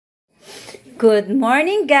Good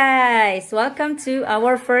morning, guys! Welcome to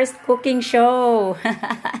our first cooking show.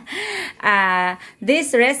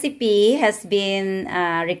 This recipe has been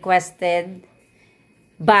requested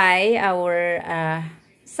by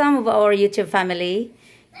some of our YouTube family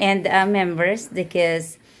and members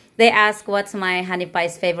because they ask what's my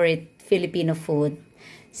Honeypies favorite Filipino food.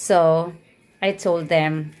 So I told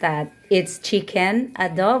them that it's chicken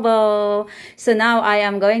adobo. So now I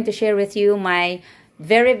am going to share with you my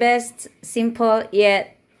very best, simple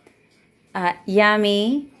yet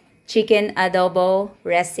yummy chicken adobo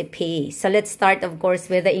recipe. So let's start, of course,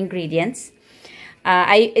 with the ingredients.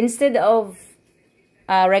 Instead of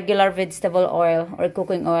regular vegetable oil or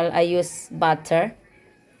cooking oil, I use butter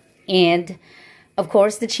and, of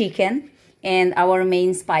course, the chicken and our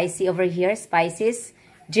main spicy over here, spices,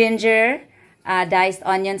 ginger, diced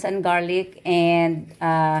onions and garlic, and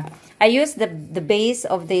I use the base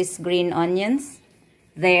of these green onions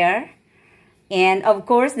there, and of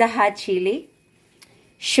course the hot chili,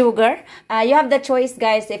 sugar. You have the choice,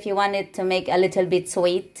 guys, if you want it to make a little bit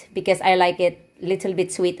sweet, because I like it little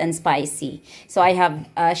bit sweet and spicy. So I have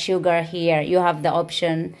sugar here. You have the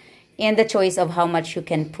option and the choice of how much you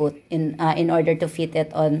can put in order to fit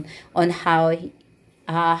it on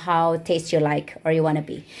how taste you like or you want to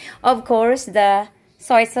be. Of course, the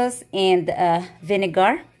soy sauce and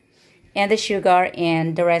vinegar and the sugar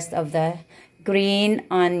and the rest of the green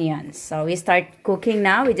onions. So we start cooking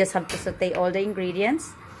now. We just have to saute all the ingredients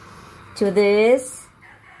to this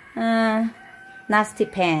nasty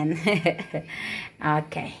pan.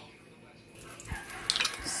 Okay.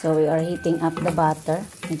 So we are heating up the butter.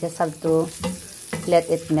 We just have to let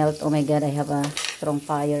it melt. Oh my god, I have a strong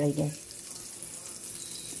fire, I guess.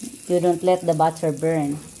 You don't let the butter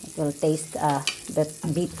burn. It will taste a bit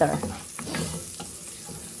bitter.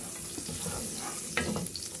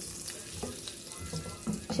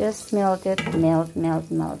 Just melt it, melt,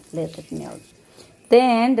 let it melt.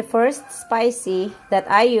 Then the first spicy that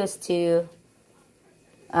I use to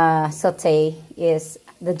saute is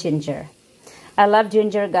the ginger. I love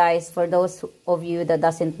ginger, guys. For those of you that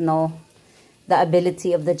doesn't know the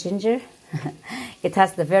ability of the ginger, it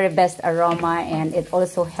has the very best aroma, and it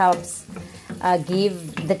also helps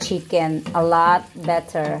give the chicken a lot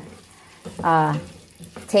better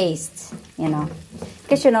taste, you know.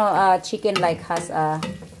 Because, you know, chicken has a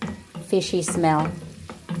fishy smell.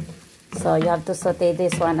 So you have to saute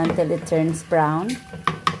this one until it turns brown.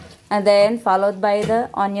 And then followed by the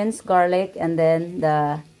onions, garlic, and then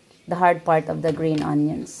the hard part of the green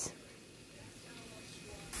onions.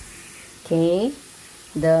 Okay.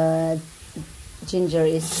 The ginger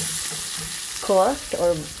is cooked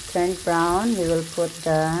or turned brown. We will put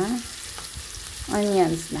the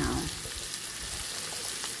onions now.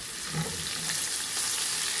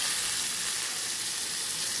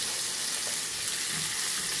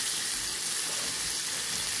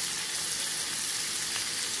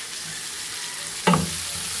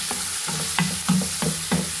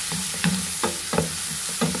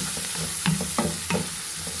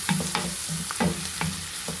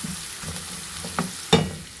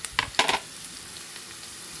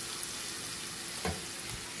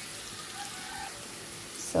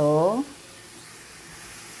 So,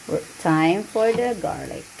 time for the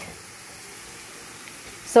garlic.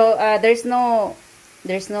 So there's no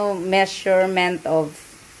measurement of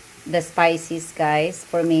the spices, guys.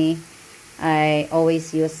 For me, I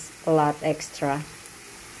always use a lot extra.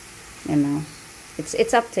 You know,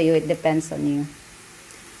 it's up to you. It depends on you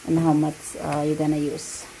and how much you're gonna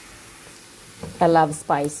use. I love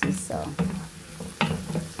spicy, so.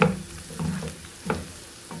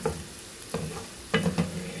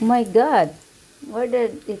 Oh my god, where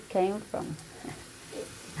did it came from?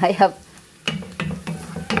 I have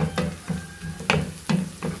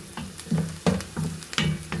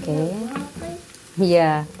okay.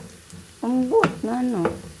 Yeah.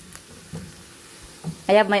 No.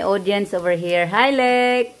 I have my audience over here. Hi,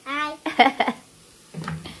 Lek. Hi.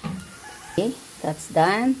 Okay, that's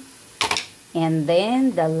done. And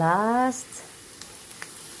then the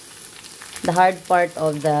hard part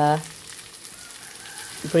of the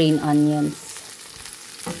green onions.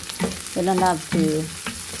 You don't have to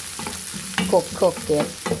cook it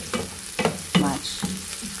much.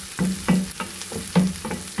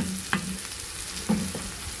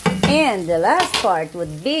 And the last part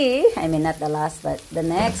would be, I mean not the last, but the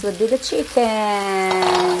next would be the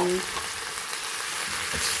chicken.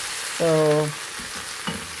 So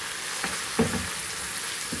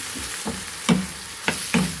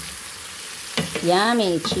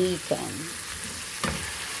yummy chicken.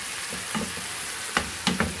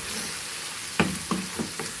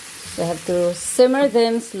 So I have to simmer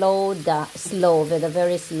them slow, with a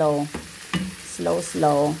very slow.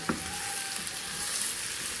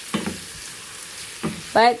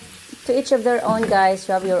 But to each of their own, guys.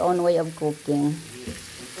 You have your own way of cooking.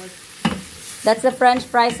 That's the French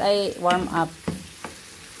fries I warm up.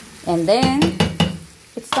 And then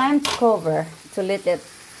it's time to cover to let it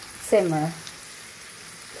simmer.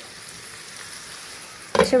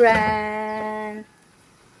 Charan!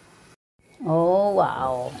 Oh,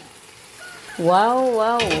 wow.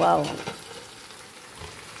 Wow.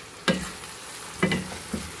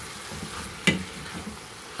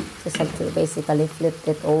 Just have to basically flip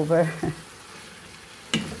it over.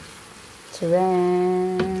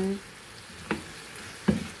 Charan!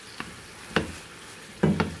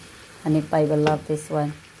 Honeypie will love this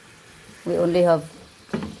one. We only have,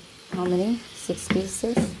 how many? 6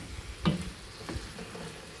 pieces?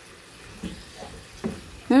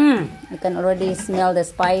 You can already smell the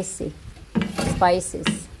spices.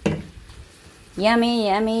 Yummy.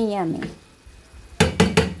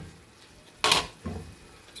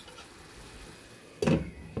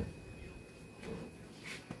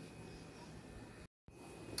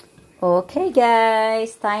 Okay,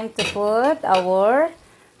 guys, time to put our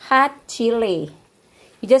hot chili.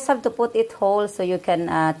 You just have to put it whole so you can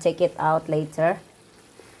take it out later,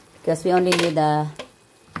 because we only need the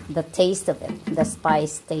taste of it, the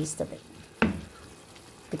spice taste of it,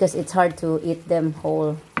 because it's hard to eat them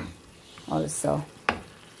whole also.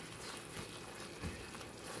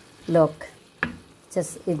 Look,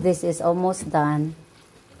 this is almost done.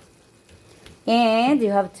 And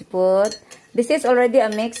you have to put, this is already a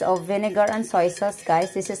mix of vinegar and soy sauce,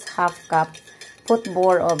 guys. This is half cup. Put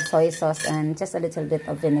more of soy sauce and just a little bit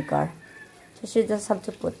of vinegar. So you just have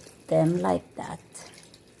to put them like that.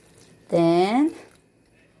 Then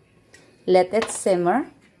let it simmer.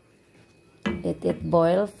 Let it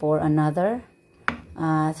boil for another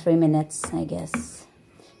 3 minutes, I guess.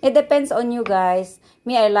 It depends on you guys.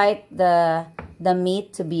 Me, I like the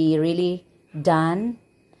meat to be really done,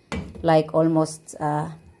 like almost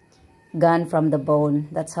gone from the bone.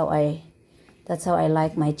 That's how I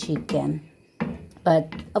like my chicken.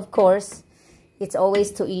 But of course, it's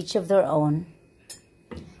always to each of their own.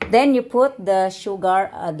 Then you put the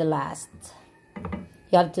sugar at the last.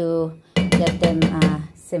 You have to let them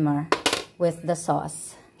simmer with the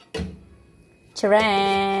sauce.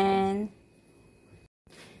 Charan!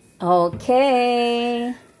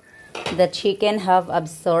 Okay, the chicken have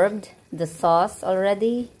absorbed the sauce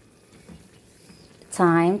already.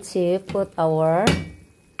 Time to put our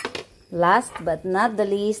last but not the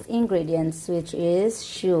least ingredients, which is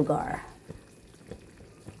sugar.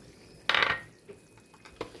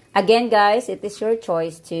 Again, guys, it is your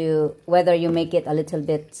choice to whether you make it a little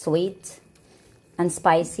bit sweet and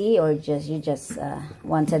spicy, or you just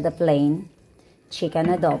wanted the plain chicken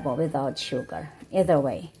adobo without sugar. Either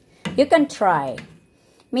way, you can try.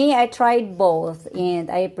 Me, I tried both,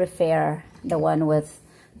 and I prefer the one with,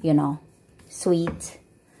 you know, sweet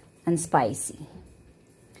and spicy.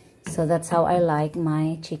 So that's how I like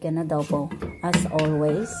my chicken adobo, as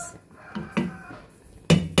always.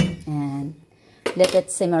 And let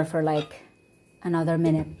it simmer for like another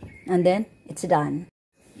minute, and then it's done.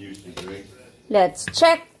 Let's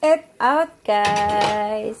check it out,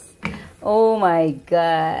 guys. Oh my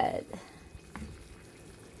god.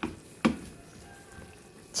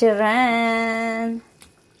 Charan!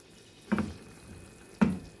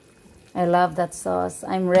 I love that sauce.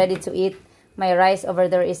 I'm ready to eat. My rice over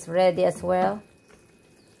there is ready as well.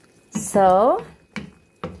 So,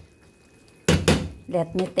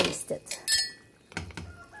 let me taste it.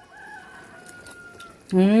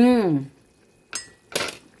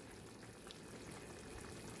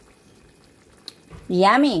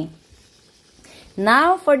 Yummy.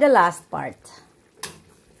 Now for the last part.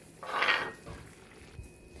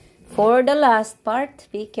 For the last part,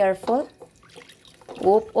 be careful.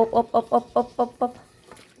 Up.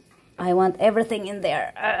 I want everything in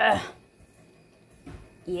there.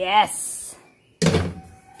 Yes.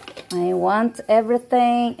 I want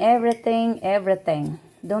everything.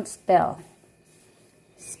 Don't spill.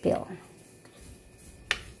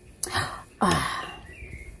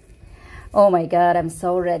 Oh my god, I'm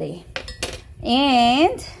so ready.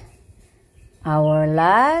 And our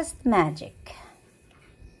last magic.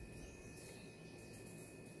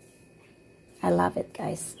 I love it,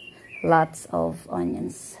 guys. Lots of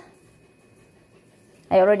onions.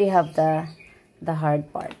 I already have the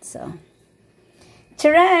hard part, so.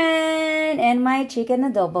 Charan! And my chicken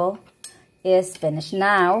adobo is finished.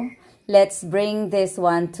 Now, let's bring this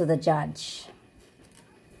one to the judge.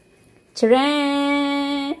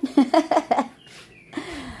 Charan!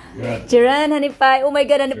 Good. Chiran, honey pie. Oh my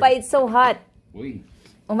God, honey pie, it's so hot. Oui.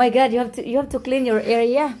 Oh my God, you have to clean your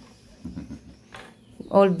area.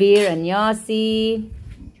 All beer and Yossi.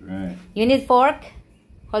 That's right. You need fork?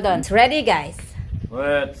 Hold on, it's ready, guys.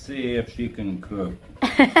 Let's see if she can cook.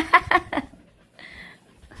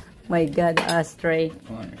 My God, Astray.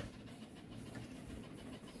 Fine.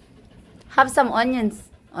 Have some onions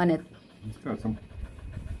on it. It's got some.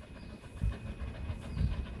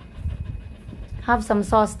 Have some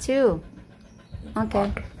sauce too.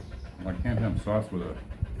 Okay. I can't have sauce with a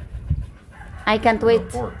I can't wait.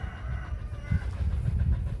 pork.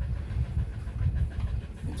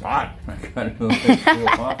 It's hot. I gotta let it cool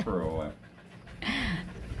off for a while.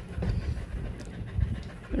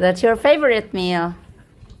 That's your favorite meal.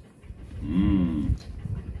 Mmm.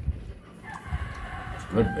 It's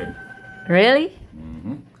good, babe. Really?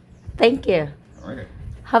 Mm-hmm. Thank you. All right.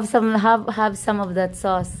 Have some of that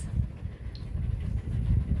sauce.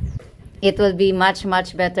 It will be much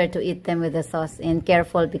better to eat them with the sauce. And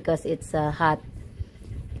careful because it's hot.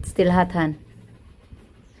 It's still hot, Han.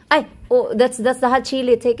 Ay, oh, that's the hot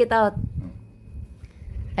chili. Take it out.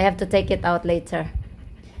 I have to take it out later.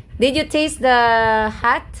 Did you taste the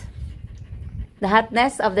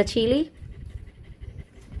hotness of the chili?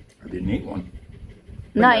 I didn't eat one.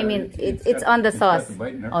 No, I mean it's on the it's got sauce. the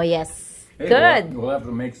bite in there. Oh yes, Hey, good. We'll have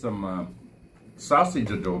to make some sausage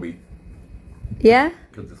adobo Yeah.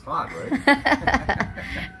 because it's hot,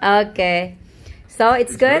 right? Okay. So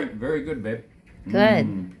it's good. Very good, babe. Good.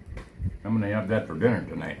 I'm gonna have that for dinner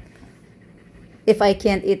tonight. If I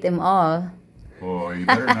can't eat them all. Oh, you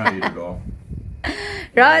better not eat it all.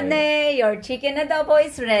 Rodney, your chicken adobo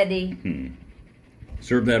is ready.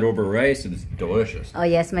 Serve that over rice and it's delicious. Oh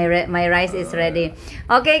yes, my rice is ready.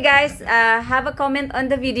 Okay, guys, have a comment on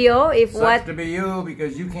the video if Sucks to be you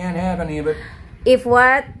because you can't have any of it.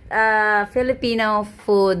 what Filipino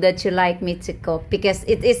food that you like me to cook, because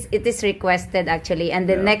it is requested actually. And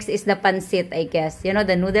the next is the pancit, I guess. You know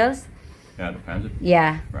the noodles? Yeah, depends.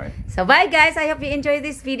 Yeah. Right. So bye guys, I hope you enjoyed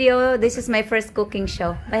this video. This is my first cooking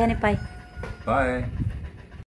show. Bye, honey pie. Bye.